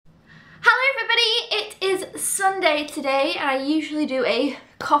Sunday today, and I usually do a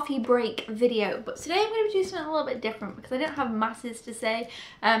coffee break video, but today I'm going to do something a little bit different because I don't have masses to say.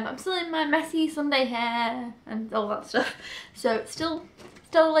 I'm still in my messy Sunday hair and all that stuff, so it's still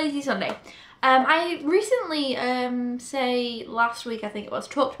a lazy Sunday. I recently, say last week I think it was,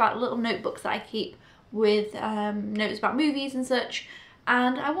 talked about little notebooks that I keep with notes about movies and such,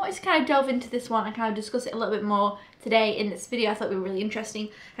 and I wanted to kind of delve into this one and kind of discuss it a little bit more today in this video. I thought it would be really interesting.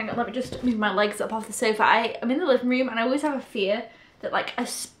 Hang on, let me just move my legs up off the sofa. I'm in the living room and I always have a fear that like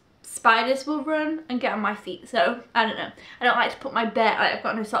spiders will run and get on my feet, so I don't know. I don't like to put my bare, like, I've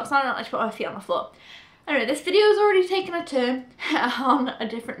got no socks on, I don't like to put my feet on the floor. Anyway, this video has already taken a turn on a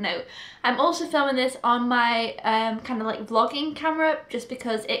different note. I'm also filming this on my kind of like vlogging camera, just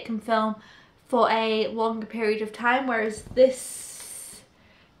because it can film for a longer period of time, whereas this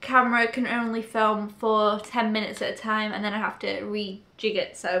camera can only film for 10 minutes at a time and then I have to rejig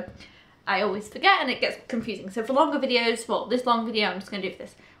it, so I always forget and it gets confusing. So for longer videos, well, this long video I'm just going to do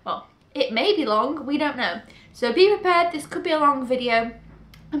this. Well, it may be long, we don't know. So be prepared, this could be a long video.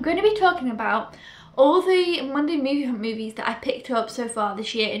 I'm going to be talking about all the Monday Movie Hunt movies that I picked up so far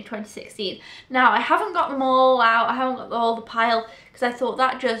this year in 2016. Now, I haven't got them all out, I haven't got all the pile, because I thought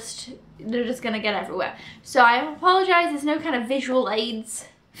that they're just going to get everywhere. So I apologise, there's no kind of visual aids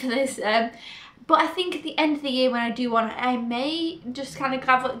for this, but I think at the end of the year when I do one, I may just kind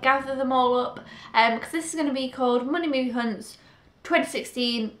of gather them all up, because this is going to be called Monday Movie Hunts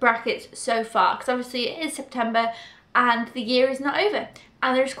 2016 brackets so far, because obviously it is September and the year is not over,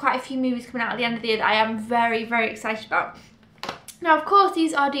 and there's quite a few movies coming out at the end of the year that I am very, very excited about. Now, of course,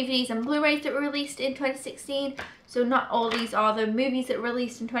 these are DVDs and Blu-rays that were released in 2016, so not all these are the movies that were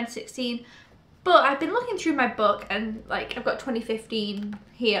released in 2016. But I've been looking through my book and like I've got 2015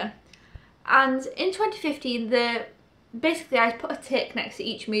 here, and in 2015 basically I put a tick next to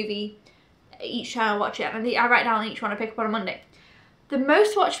each movie each time I watch it, and I write down each one I pick up on a Monday. The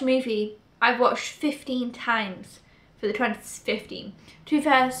most watched movie I've watched 15 times for the 2015. To be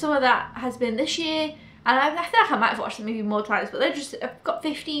fair, some of that has been this year, and I feel like I might have watched the movie more times, but I've got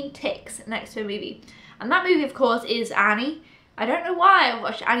 15 ticks next to a movie, and that movie of course is Annie. I don't know why I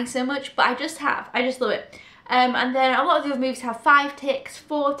watched Annie so much, but I just love it. And then a lot of the other movies have 5 ticks,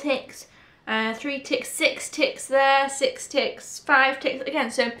 4 ticks, 3 ticks, 6 ticks there, 6 ticks, 5 ticks again.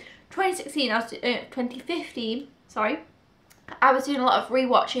 So 2015, sorry, I was doing a lot of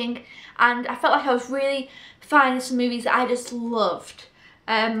rewatching, and I felt like I was really finding some movies that I just loved.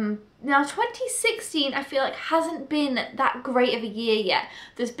 Now 2016 I feel like hasn't been that great of a year yet.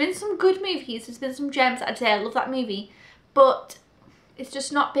 There's been some good movies, there's been some gems that I'd say I love that movie, but it's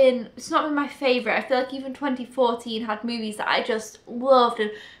just not been my favourite. I feel like even 2014 had movies that I just loved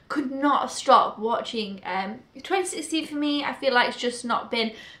and could not stop watching. 2016 for me, I feel like it's just not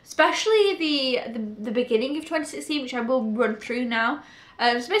been, especially the beginning of 2016, which I will run through now.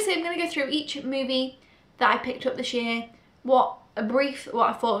 So basically I'm going to go through each movie that I picked up this year, what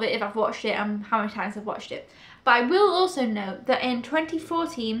I thought of it, if I've watched it, and how many times I've watched it. But I will also note that in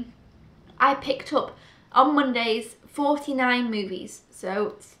 2014 I picked up on Mondays 49 movies,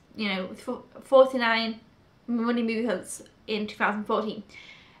 so you know, 49 Monday Movie Hunts in 2014.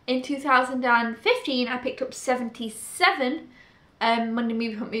 In 2015 I picked up 77 Monday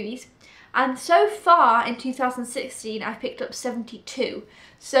Movie Hunt movies, and so far in 2016 I've picked up 72.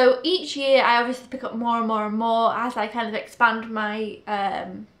 So each year I obviously pick up more and more and more as I kind of expand my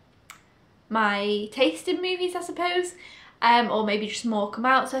my taste in movies, I suppose, or maybe just more come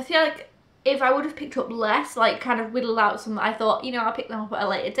out. So I feel like if I would have picked up less, like kind of whittled out some that I thought, you know, I'll pick them up at a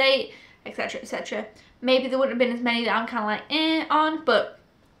later date, etc, etc, maybe there wouldn't have been as many that I'm kind of like on, but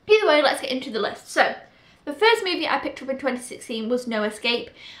either way, let's get into the list. So the first movie I picked up in 2016 was No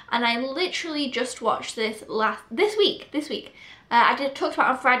Escape, and I literally just watched this this week. I talked about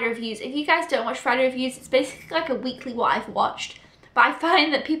it on Friday Reviews. If you guys don't watch Friday Reviews, it's basically like a weekly what I've watched, but I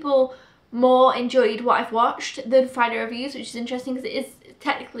find that people more enjoyed what I've watched than Friday Reviews, which is interesting because it is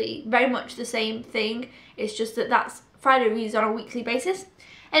technically very much the same thing. It's just that that's Friday Reviews on a weekly basis.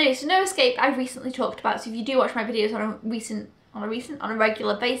 Anyway, so No Escape I've recently talked about, so if you do watch my videos on a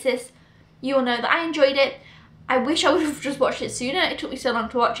regular basis, you will know that I enjoyed it. I wish I would have just watched it sooner. It took me so long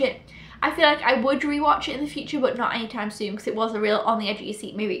to watch it. I feel like I would rewatch it in the future, but not anytime soon, because it was a real on the edge of your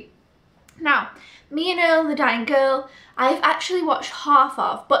seat movie. Now, Me and Earl and the Dying Girl, I've actually watched half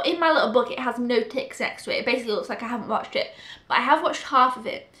of, but in my little book it has no ticks next to it. It basically looks like I haven't watched it, but I have watched half of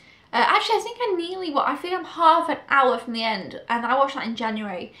it. Actually, I think I think I'm half an hour from the end, and I watched that in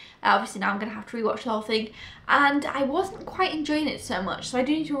January. Obviously now I'm going to have to rewatch the whole thing, and I wasn't quite enjoying it so much, so I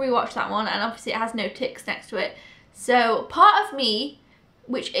do need to rewatch that one, and obviously it has no ticks next to it. So part of me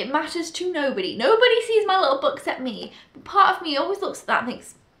which it matters to nobody. Nobody sees my little book except me. But part of me always looks at that and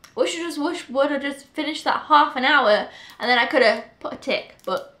thinks, wish would have just finished that half an hour and then I could have put a tick,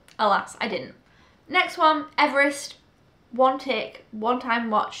 but alas, I didn't. Next one, Everest. 1 tick, 1 time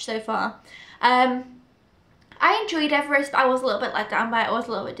watch so far. I enjoyed Everest, but I was a little bit let down by it. I was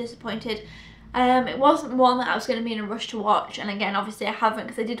a little bit disappointed. It wasn't one that I was going to be in a rush to watch, and again, obviously I haven't,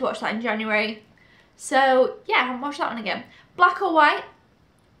 because I did watch that in January. So yeah, I haven't watched that one again. Black or White,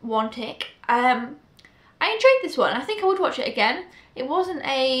 1 tick. I enjoyed this one. I think I would watch it again. It wasn't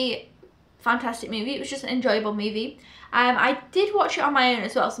a fantastic movie, it was just an enjoyable movie. I did watch it on my own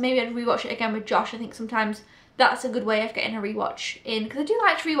as well, so maybe I'd rewatch it again with Josh. I think sometimes that's a good way of getting a rewatch in, because I do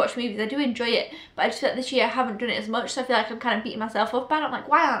like to rewatch movies, I do enjoy it, but I just feel like this year I haven't done it as much, so I feel like I'm kind of beating myself up about it. I'm like,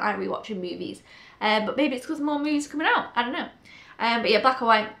 why aren't I rewatching movies? But maybe it's because more movies are coming out, I don't know. But yeah, Black or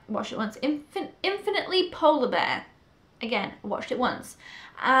White, watched it once. Infinitely Polar Bear, again, watched it once.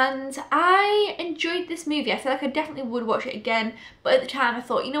 And I enjoyed this movie. I feel like I definitely would watch it again, but at the time I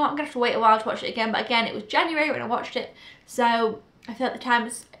thought, you know what, I'm going to have to wait a while to watch it again. But again, it was January when I watched it, so I feel like the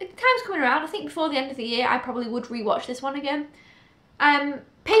time's coming around. I think before the end of the year, I probably would rewatch this one again.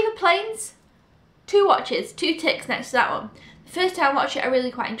 Paper Planes, 2 watches, 2 ticks next to that one. The first time I watched it, I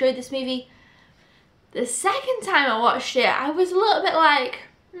really quite enjoyed this movie. The second time I watched it, I was a little bit like,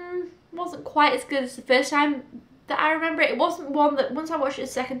 wasn't quite as good as the first time that I remember it. It wasn't one that once I watched it the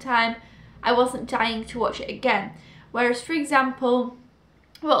second time, I wasn't dying to watch it again. Whereas, for example,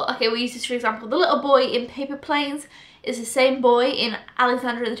 well, okay, we'll use this for example. The little boy in Paper Planes is the same boy in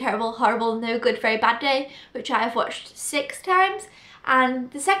Alexander the Terrible, Horrible, No Good, Very Bad Day, which I have watched 6 times.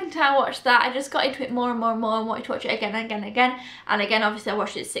 And the second time I watched that, I just got into it more and more and more and wanted to watch it again and again and again. And again, obviously, I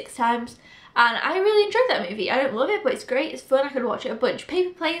watched it 6 times. And I really enjoyed that movie. I don't love it, but it's great. It's fun. I could watch it a bunch.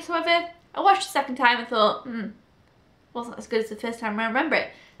 Paper Planes, however, I watched the second time and thought, wasn't as good as the first time I remember it.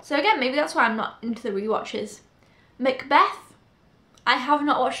 So again, maybe that's why I'm not into the rewatches. Macbeth, I have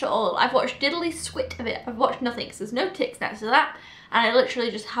not watched at all. I've watched diddly squit of it. I've watched nothing because there's no ticks next to that. And I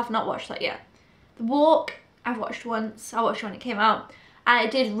literally just have not watched that yet. The Walk, I've watched once. I watched it when it came out. And I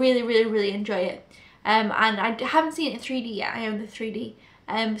did really, really, really enjoy it. And I haven't seen it in 3D yet. I own the 3D.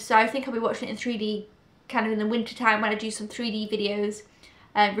 So I think I'll be watching it in 3D kind of in the winter time when I do some 3D videos,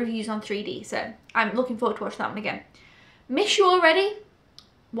 reviews on 3D. So I'm looking forward to watching that one again. Miss You Already,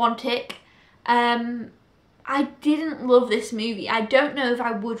 1 tick. I didn't love this movie. I don't know if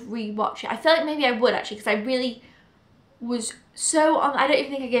I would rewatch it. I feel like maybe I would actually, because I really was so on, I don't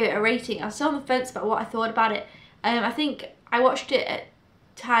even think I gave it a rating. I was so on the fence about what I thought about it. I think I watched it at a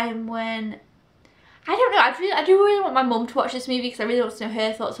time when, I don't know, I do really want my mum to watch this movie because I really want to know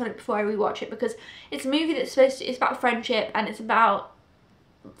her thoughts on it before I rewatch it, because it's a movie that's supposed to, it's about friendship and it's about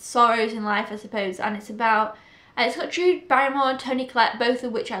sorrows in life, I suppose, and it's about, and it's got Drew Barrymore and Toni Collette, both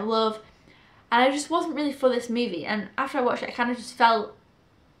of which I love, and I just wasn't really for this movie, and after I watched it I kind of just felt,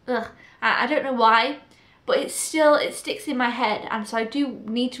 ugh, I don't know why, but it sticks in my head, and so I do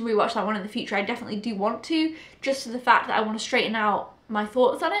need to rewatch that one in the future. I definitely do want to, just for the fact that I want to straighten out my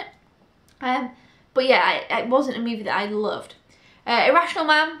thoughts on it. But yeah, it wasn't a movie that I loved. Irrational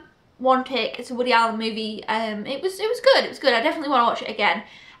Man, 1 tick. It's a Woody Allen movie. It was good. It was good. I definitely want to watch it again.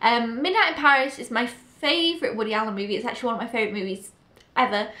 Midnight in Paris is my favourite Woody Allen movie. It's actually one of my favourite movies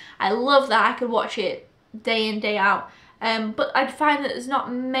ever. I love that. I could watch it day in, day out. But I'd find that there's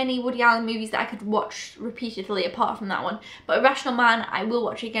not many Woody Allen movies that I could watch repeatedly apart from that one. But Irrational Man, I will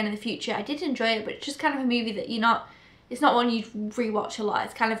watch it again in the future. I did enjoy it, but it's just kind of a movie that it's not one you'd rewatch a lot.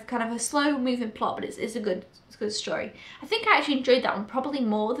 It's kind of a slow moving plot, but it's a good story. I think I actually enjoyed that one probably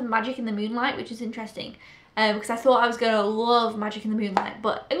more than Magic in the Moonlight, which is interesting. Because I thought I was going to love Magic in the Moonlight,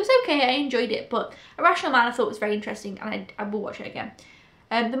 but it was okay, I enjoyed it. But Irrational Man I thought was very interesting, and I will watch it again.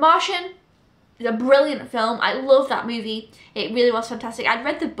 The Martian is a brilliant film. I love that movie. It really was fantastic. I'd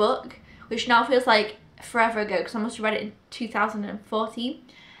read the book, which now feels like forever ago because I must have read it in 2014.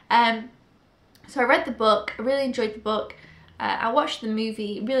 So I read the book, I really enjoyed the book. I watched the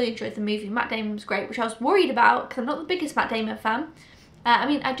movie, really enjoyed the movie. Matt Damon was great, which I was worried about because I'm not the biggest Matt Damon fan. I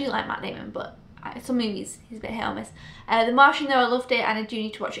mean, I do like Matt Damon, but some movies he's a bit hit or miss. The Martian though, I loved it, and I do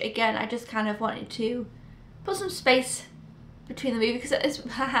need to watch it again. I just kind of wanted to put some space between the movie because it's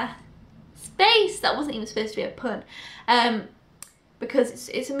space, that wasn't even supposed to be a pun. Because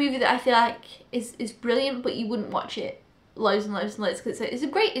it's a movie that I feel like is brilliant, but you wouldn't watch it loads and loads and loads because I don't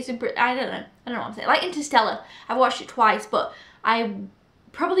know what I'm saying. Like Interstellar, I've watched it twice, but I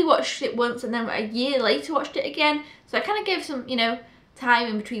probably watched it once and then a year later watched it again. So I kind of gave some, time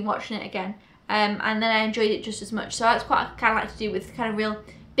in between watching it again. And then I enjoyed it just as much. So that's what I kind of like to do with kind of real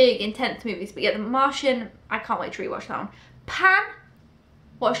big, intense movies. But yeah, The Martian, I can't wait to rewatch that one. Pan,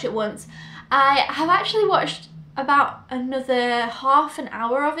 watched it once. I have actually watched about another half an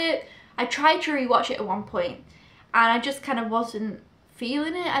hour of it. I tried to rewatch it at one point and I just kind of wasn't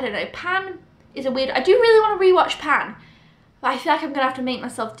feeling it. I don't know. Pan is a weird... I do really want to rewatch Pan, but I feel like I'm going to have to make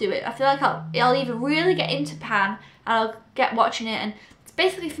myself do it. I feel like I'll either really get into Pan and I'll get watching it, and it's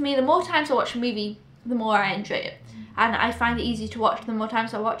basically for me, the more times I watch a movie, the more I enjoy it. And I find it easy to watch the more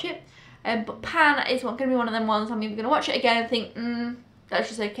times I watch it. But Pan is going to be one of them ones I'm either going to watch it again and think, that's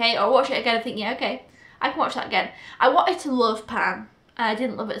just okay, or watch it again and think, yeah, okay, I can watch that again. I wanted to love Pan, and I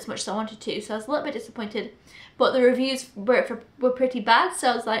didn't love it as much as I wanted to, so I was a little bit disappointed. But the reviews were pretty bad,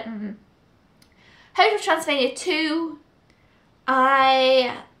 so I was like, Hotel Transylvania 2,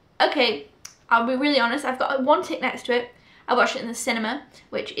 okay, I'll be really honest, I've got one tick next to it. I watched it in the cinema,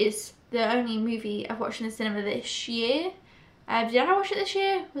 which is the only movie I've watched in the cinema this year. Did I watch it this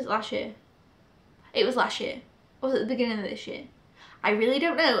year? Was it last year? It was last year. Or was it the beginning of this year? I really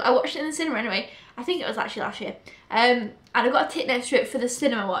don't know. I watched it in the cinema anyway. I think it was actually last year. And I got a tick next to it for the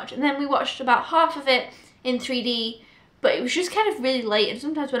cinema watch. And then we watched about half of it in 3D. But it was just kind of really late. And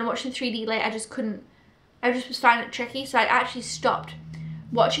sometimes when I watched in 3D late, I just was finding it tricky. So I actually stopped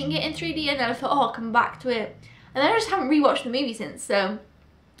watching it in 3D. And then I thought, oh, I'll come back to it. And then I just haven't rewatched the movie since. So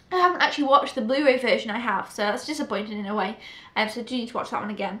I haven't actually watched the Blu-ray version I have. So that's disappointing in a way. So I do need to watch that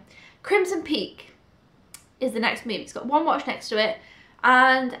one again. Crimson Peak is the next movie. It's got one watch next to it.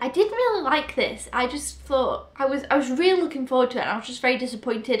 And I didn't really like this. I just thought, I was really looking forward to it, and I was just very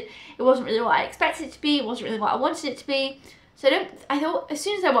disappointed. It wasn't really what I expected it to be. It wasn't really what I wanted it to be. So I thought, as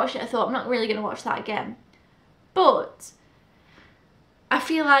soon as I watched it, I thought, I'm not really going to watch that again. But I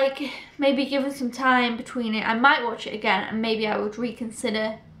feel like maybe given some time between it, I might watch it again, and maybe I would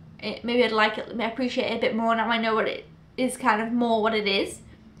reconsider it. Maybe I'd like it, I appreciate it a bit more now I know what it is, kind of more what it is.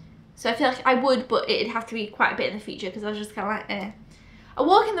 So I feel like I would, but it'd have to be quite a bit in the future, because I was just kind of like, eh. A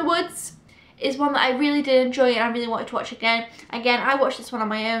Walk in the Woods is one that I really did enjoy and I really wanted to watch again. Again, I watched this one on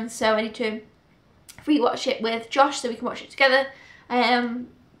my own, so I need to rewatch it with Josh so we can watch it together.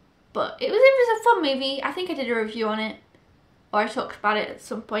 But it was a fun movie. I think I did a review on it, or I talked about it at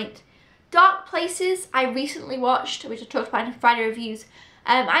some point. Dark Places, I recently watched, which I talked about in Friday reviews.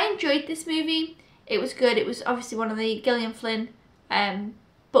 I enjoyed this movie. It was good. It was obviously one of the Gillian Flynn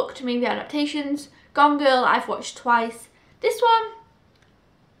book to movie adaptations. Gone Girl, I've watched twice. This one,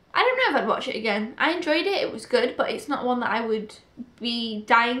 I don't know if I'd watch it again. I enjoyed it, it was good, but it's not one that I would be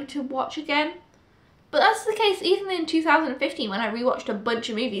dying to watch again. But that's the case even in 2015 when I rewatched a bunch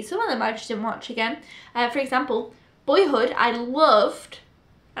of movies. Some of them I just didn't watch again. For example, Boyhood, I loved,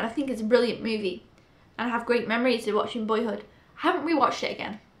 and I think it's a brilliant movie. And I have great memories of watching Boyhood. I haven't rewatched it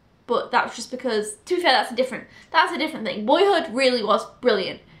again, but that was just because, to be fair, that's a different thing. Boyhood really was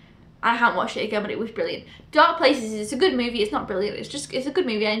brilliant. I haven't watched it again, but it was brilliant. Dark Places is a good movie. It's not brilliant. It's a good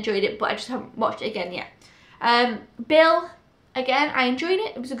movie. I enjoyed it, but I just haven't watched it again yet. Bill, again, I enjoyed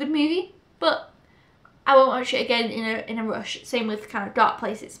it. It was a good movie, but I won't watch it again in a rush. Same with kind of Dark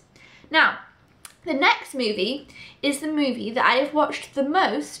Places. Now, the next movie is the movie that I have watched the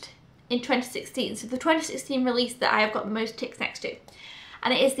most in 2016. So the 2016 release that I have got the most ticks next to,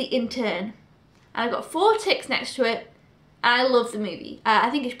 and it is The Intern. And I've got 4 ticks next to it. And I love the movie. I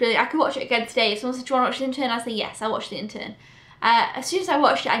think it's brilliant. I could watch it again today. If someone said, do you want to watch The Intern? I'd say yes, I'll watch The Intern. As soon as I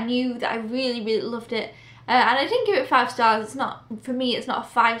watched it, I knew that I really, really loved it. And I didn't give it 5 stars. It's not, for me, it's not a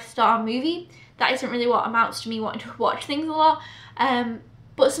 5-star movie. That isn't really what amounts to me wanting to watch things a lot.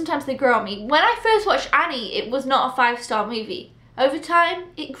 But sometimes they grow on me. When I first watched Annie, it was not a 5-star movie. Over time,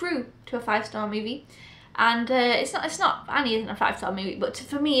 it grew to a 5-star movie. And it's not, Annie isn't a 5-star movie, but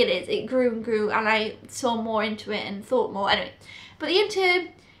for me it is. It grew and grew, and I saw more into it and thought more. Anyway, but The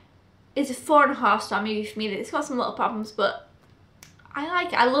Intern is a 4.5-star movie for me. It's got some little problems, but I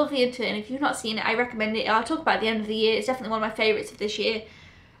like it. I love The Intern. If you've not seen it, I recommend it. I'll talk about it at the end of the year. It's definitely one of my favourites of this year.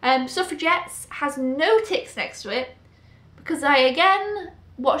 Suffragettes has no ticks next to it because I, again,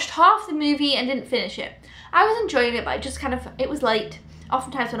 watched half the movie and didn't finish it. I was enjoying it, but it was late.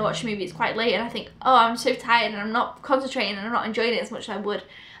 Oftentimes when I watch a movie, it's quite late and I think, oh, I'm so tired and I'm not concentrating and I'm not enjoying it as much as I would.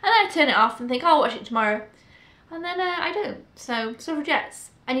 And then I turn it off and think, oh, I'll watch it tomorrow. And then I don't. So,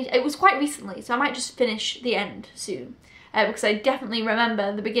 Suffragettes. It was quite recently, so I might just finish the end soon. Because I definitely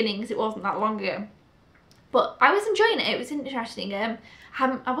remember the beginning because it wasn't that long ago. But I was enjoying it. It was interesting. I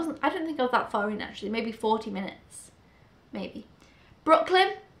don't think I was that far in actually. Maybe 40 minutes. Maybe.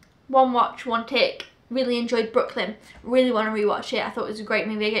 Brooklyn. 1 watch, 1 tick. Really enjoyed Brooklyn. Really want to rewatch it. I thought it was a great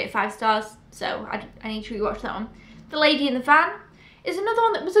movie. I gave it 5 stars, so I need to rewatch that one. The Lady in the Van is another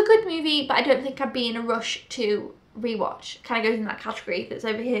one that was a good movie, but I don't think I'd be in a rush to rewatch. Kind of goes in that category that's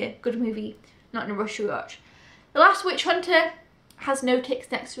over here. Good movie, not in a rush to rewatch. The Last Witch Hunter. has no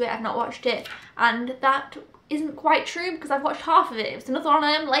ticks next to it. I've not watched it, and that isn't quite true because I've watched half of it. It was another one of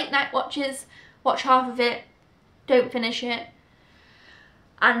them late night watches, watch half of it, don't finish it,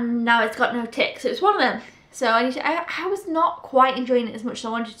 and now it's got no ticks. So it's one of them. So I was not quite enjoying it as much as I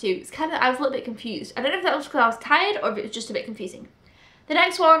wanted to. It's kind of, I was a little bit confused. I don't know if that was because I was tired or if it was just a bit confusing. The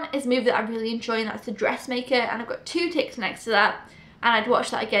next one is a movie that I really enjoy, and that's The Dressmaker, and I've got 2 ticks next to that, and I'd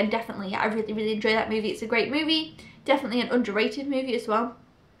watch that again, definitely. I really enjoy that movie. It's a great movie, definitely an underrated movie as well.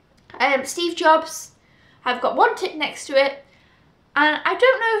 Steve Jobs, I've got 1 tick next to it, and I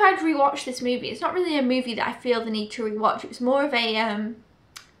don't know if I'd rewatch this movie. It's not really a movie that I feel the need to rewatch. It was more of a,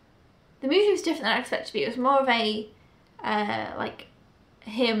 the movie was different than I expected it to be. It was more of a, like,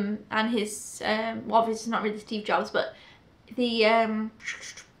 him and his, well, obviously it's not really Steve Jobs, but the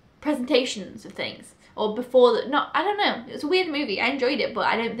presentations of things, or before that, not, I don't know, it was a weird movie. I enjoyed it, but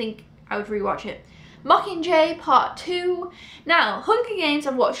I don't think I would rewatch it. Mockingjay Part 2. Now, Hunger Games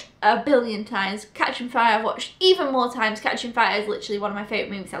I've watched a billion times. Catching Fire I've watched even more times. Catching Fire is literally one of my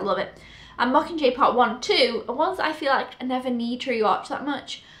favourite movies, I love it. And Mockingjay Part 1 and 2 are ones that I feel like I never need to rewatch that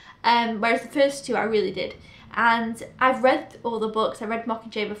much, whereas the first 2 I really did. And I've read all the books. I read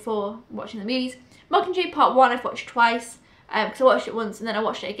Mockingjay before watching the movies. Mockingjay Part 1 I've watched twice, because I watched it once and then I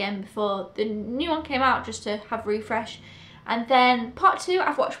watched it again before the new one came out, just to have a refresh. And then Part 2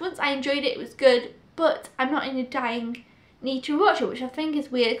 I've watched once. I enjoyed it, it was good, but I'm not in a dying need to watch it, which I think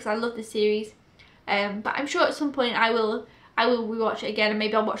is weird because I love the series. But I'm sure at some point I will rewatch it again, and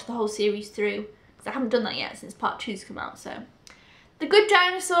maybe I'll watch the whole series through, because I haven't done that yet since Part 2's come out. So The Good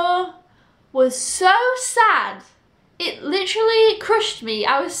Dinosaur was so sad. It literally crushed me.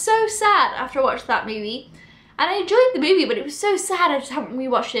 I was so sad after I watched that movie. And I enjoyed the movie, but it was so sad I just haven't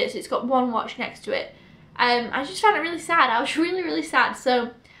rewatched it, so it's got 1 watch next to it. I just found it really sad. I was really sad, so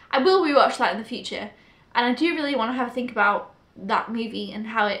I will rewatch that in the future. And I do really want to have a think about that movie and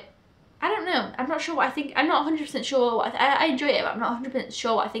how it, I don't know, I'm not sure what I think, I'm not 100% sure what I enjoy it, but I'm not 100%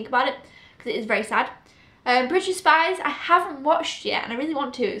 sure what I think about it, because it is very sad. Bridge of Spies I haven't watched yet, and I really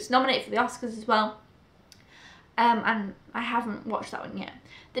want to. It's nominated for the Oscars as well. And I haven't watched that one yet.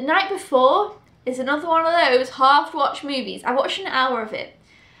 The Night Before is another one of those half-watched movies. I watched an hour of it,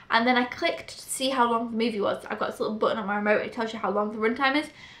 and then I clicked to see how long the movie was. I've got this little button on my remote, it tells you how long the runtime is,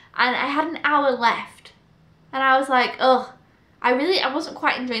 and I had an hour left. And I was like, ugh, I wasn't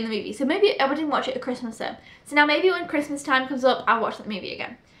quite enjoying the movie. So maybe I didn't watch it at Christmas then. So now maybe when Christmas time comes up, I'll watch that movie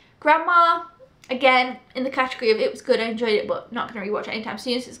again. Grandma, again, in the category of it was good, I enjoyed it, but not going to rewatch it anytime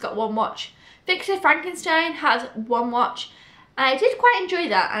soon, so it's got 1 watch. Victor Frankenstein has 1 watch. And I did quite enjoy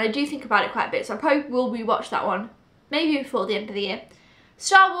that, and I do think about it quite a bit, so I probably will rewatch that one, maybe before the end of the year.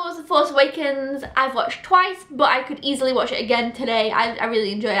 Star Wars The Force Awakens I've watched twice, but I could easily watch it again today. I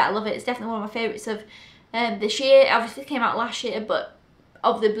really enjoy it, I love it. It's definitely one of my favourites of this year. Obviously it came out last year, but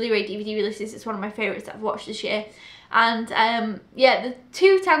of the Blu-ray DVD releases, it's one of my favourites that I've watched this year. And yeah, the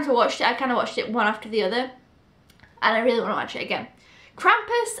 2 times I watched it, I kind of watched it one after the other, and I really want to watch it again.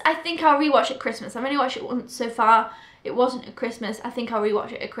 Krampus, I think I'll rewatch at Christmas. I've only watched it once so far. It wasn't at Christmas. I think I'll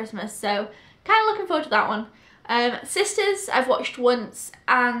rewatch it at Christmas, so kind of looking forward to that one. Sisters, I've watched once,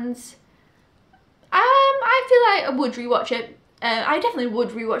 and I feel like I would rewatch it. I definitely would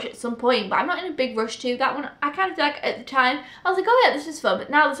rewatch it at some point, but I'm not in a big rush to. That one, I kind of feel like at the time, I was like, oh yeah, this is fun,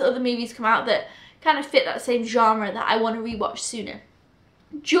 but now there's other movies come out that kind of fit that same genre that I want to rewatch sooner.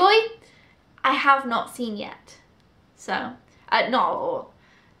 Joy, I have not seen yet, so, not all.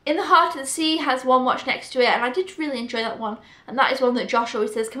 In the Heart of the Sea has 1 watch next to it, and I did really enjoy that one, and that is one that Josh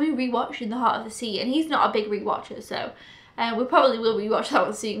always says, can we rewatch In the Heart of the Sea? And he's not a big rewatcher, so we probably will rewatch that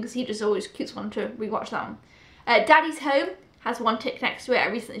one soon, because he just always keeps wanting to rewatch that one. Daddy's Home has 1 tick next to it. I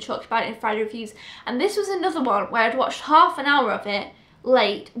recently talked about it in Friday Reviews, and this was another one where I'd watched half an hour of it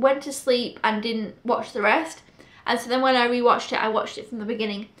late, went to sleep and didn't watch the rest, and so then when I rewatched it, I watched it from the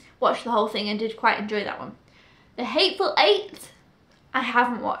beginning, watched the whole thing, and did quite enjoy that one. The Hateful Eight I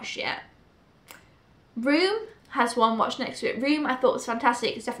haven't watched yet. Room has 1 watch next to it. Room I thought was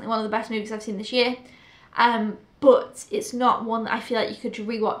fantastic. It's definitely one of the best movies I've seen this year, but it's not one that I feel like you could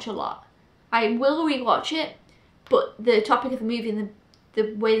rewatch a lot. I will rewatch it, but the topic of the movie and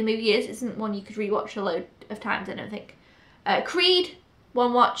the way the movie is isn't one you could rewatch a load of times, I don't think. Creed,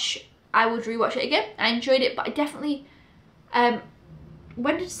 1 watch. I would rewatch it again. I enjoyed it, but I definitely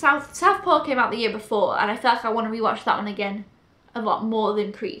when did Southpaw came out the year before, and I feel like I want to rewatch that one again a lot more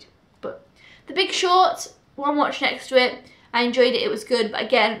than Creed. But The Big Short, 1 watch next to it. I enjoyed it, it was good, but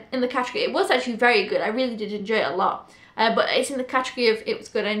again, in the category, it was actually very good. I really did enjoy it a lot. But it's in the category of it was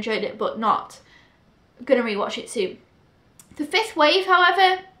good, I enjoyed it, but not gonna rewatch it soon. The Fifth Wave,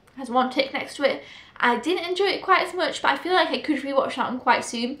 however, has 1 tick next to it, I didn't enjoy it quite as much, but I feel like I could rewatch that one quite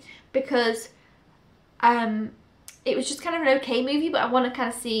soon because it was just kind of an okay movie, but I want to kind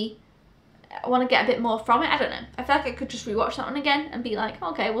of see, I want to get a bit more from it. I don't know. I feel like I could just rewatch that one again and be like,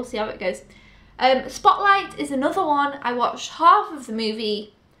 okay, we'll see how it goes. Spotlight is another one. I watched half of the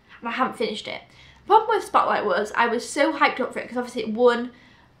movie and I haven't finished it. The problem with Spotlight was I was so hyped up for it because obviously it won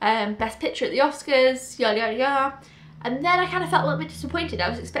Best Picture at the Oscars, yada yada yada. And then I kind of felt a little bit disappointed. I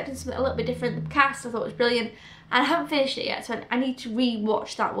was expecting something a little bit different. The cast I thought was brilliant. And I haven't finished it yet, so I need to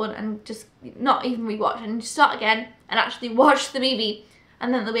re-watch that one and just not even re-watch. I need to start again and actually watch the movie,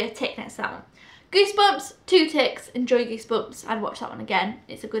 and then there'll be a tick next to that one. Goosebumps, 2 ticks. Enjoy Goosebumps. I'd watch that one again.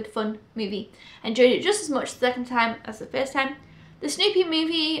 It's a good, fun movie. I enjoyed it just as much the second time as the first time. The Snoopy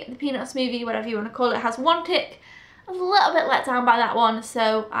movie, the Peanuts movie, whatever you want to call it, has 1 tick. I was a little bit let down by that one,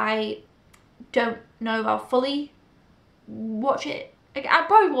 so I don't know if I'll fully watch it. I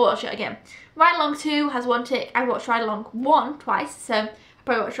probably will watch it again. Ride Along 2 has 1 tick. I watched Ride Along 1 twice, so I'll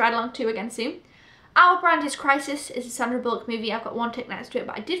probably watch Ride Along 2 again soon. Our Brand is Crisis is a Sandra Bullock movie. I've got 1 tick next to it,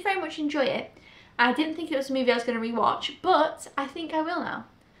 but I did very much enjoy it. I didn't think it was a movie I was going to rewatch, but I think I will now.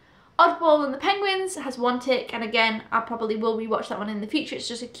 Oddball and the Penguins has 1 tick, and again, I probably will rewatch that one in the future. It's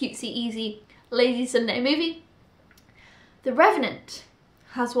just a cutesy, easy, lazy Sunday movie. The Revenant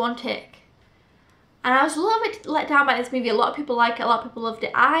has 1 tick. And I was a little bit let down by this movie. A lot of people like it, a lot of people loved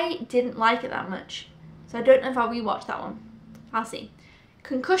it. I didn't like it that much. So I don't know if I'll rewatch that one. I'll see.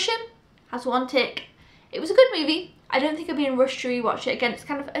 Concussion has 1 tick. It was a good movie. I don't think I'd be in a rush to rewatch it. Again, it's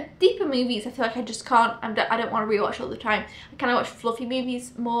kind of a deeper movies. I feel like I just can't, I don't want to rewatch all the time. I kind of watch fluffy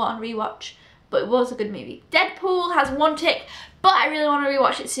movies more on rewatch. But it was a good movie. Deadpool has 1 tick, but I really want to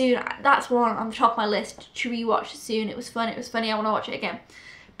rewatch it soon. That's one on the top of my list to rewatch soon. It was fun, it was funny, I want to watch it again.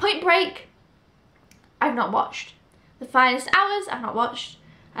 Point Break, I've not watched. The Finest Hours, I've not watched.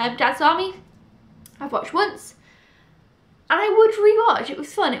 Dad's Army, I've watched once. And I would rewatch. It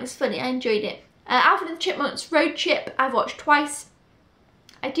was fun, it was funny, I enjoyed it. Alvin and the Chipmunks Road Trip, I've watched twice.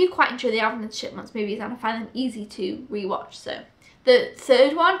 I do quite enjoy the Alvin and the Chipmunks movies and I find them easy to rewatch. So the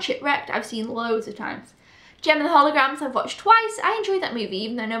third one, Chipwrecked, I've seen loads of times. Gem and the Holograms, I've watched twice. I enjoyed that movie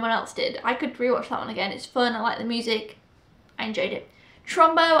even though no one else did. I could rewatch that one again. It's fun, I like the music. I enjoyed it.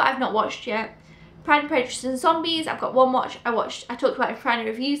 Trumbo, I've not watched yet. Pride and Prejudice and Zombies, I've got 1 watch. I talked about it in Friday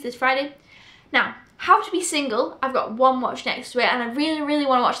reviews this Friday. Now, How to Be Single, I've got 1 watch next to it and I really, really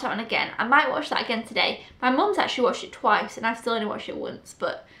want to watch that one again. I might watch that again today. My mum's actually watched it twice and I've still only watched it once,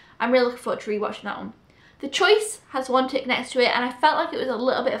 but I'm really looking forward to rewatching that one. The Choice has 1 tick next to it and I felt like it was a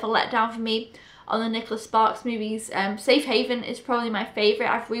little bit of a letdown for me on the Nicholas Sparks movies. Safe Haven is probably my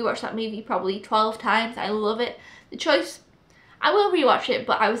favourite. I've rewatched that movie probably 12 times. I love it. The Choice, I will rewatch it,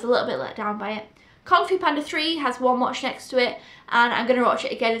 but I was a little bit let down by it. Kung Fu Panda 3 has 1 watch next to it and I'm going to watch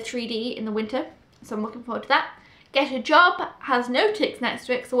it again in 3D in the winter, so I'm looking forward to that. Get a Job has no ticks next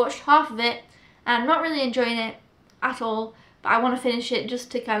to it because I watched half of it and I'm not really enjoying it at all, but I want to finish it just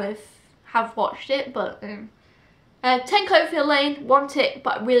to kind of have watched it. But 10 Cloverfield Lane, 1 tick,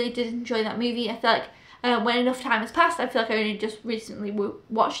 but I really did enjoy that movie. I feel like when enough time has passed, I feel like I only just recently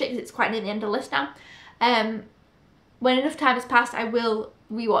watched it because it's quite near the end of the list now. When enough time has passed, I will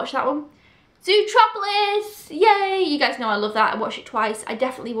rewatch that one. Zootropolis! Yay! You guys know I love that. I watched it twice. I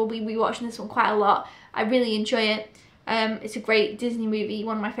definitely will be rewatching this one quite a lot. I really enjoy it. It's a great Disney movie,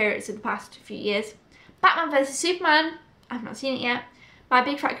 one of my favourites of the past few years. Batman vs Superman, I've not seen it yet. My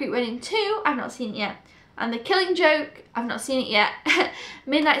Big Fat Greek Wedding 2, I've not seen it yet. And The Killing Joke, I've not seen it yet.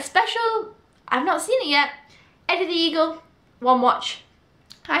 Midnight Special, I've not seen it yet. Eddie the Eagle, 1 watch.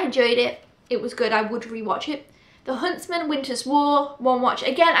 I enjoyed it. It was good. I would rewatch it. The Huntsman, Winter's War, 1 watch.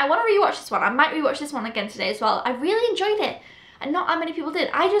 Again, I want to rewatch this one. I might rewatch this one again today as well. I really enjoyed it. And not that many people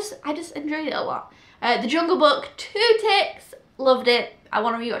did. I just enjoyed it a lot. The Jungle Book, 2 ticks. Loved it. I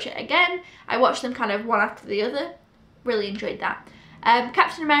want to rewatch it again. I watched them kind of one after the other. Really enjoyed that.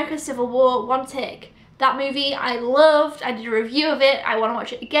 Captain America Civil War, 1 tick. That movie I loved. I did a review of it. I want to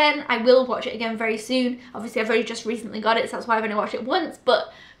watch it again. I will watch it again very soon. Obviously, I've only just recently got it, so that's why I've only watched it once.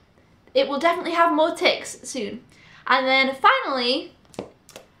 But it will definitely have more ticks soon. And then finally,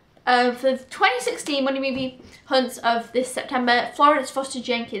 for the 2016 Money Movie Hunts of this September, Florence Foster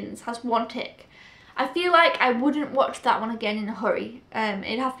Jenkins has 1 tick. I feel like I wouldn't watch that one again in a hurry.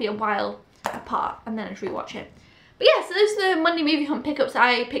 It'd have to be a while apart and then I'd rewatch it. But yeah, so those are the Monday Movie Hunt pickups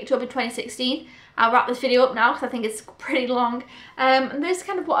I picked up in 2016. I'll wrap this video up now because I think it's pretty long. And this is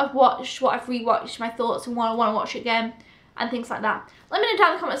kind of what I've watched, what I've rewatched, my thoughts and what I want to watch again, and things like that. Let me know down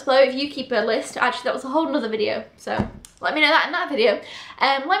in the comments below if you keep a list. Actually, that was a whole nother video, so let me know that in that video.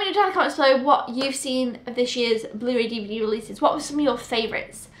 Let me know down in the comments below what you've seen of this year's Blu-ray DVD releases. What were some of your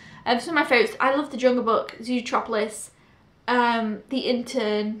favourites? Some of my favourites, I love The Jungle Book, Zootropolis, The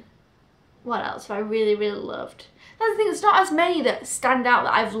Intern. What else have I really, really loved? That's the thing, there's not as many that stand out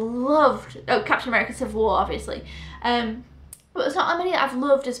that I've loved. Oh, Captain America Civil War, obviously. But there's not that many that I've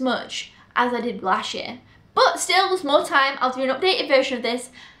loved as much as I did last year. But still, there's more time. I'll do an updated version of this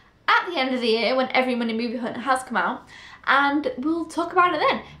at the end of the year when every Monday Movie Hunt has come out. And we'll talk about it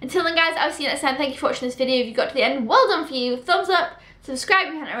then. Until then, guys, I'll see you next time. Thank you for watching this video. If you got to the end, well done for you. Thumbs up, subscribe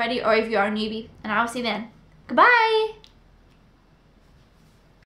if you haven't already, or if you are a newbie. And I'll see you then. Goodbye!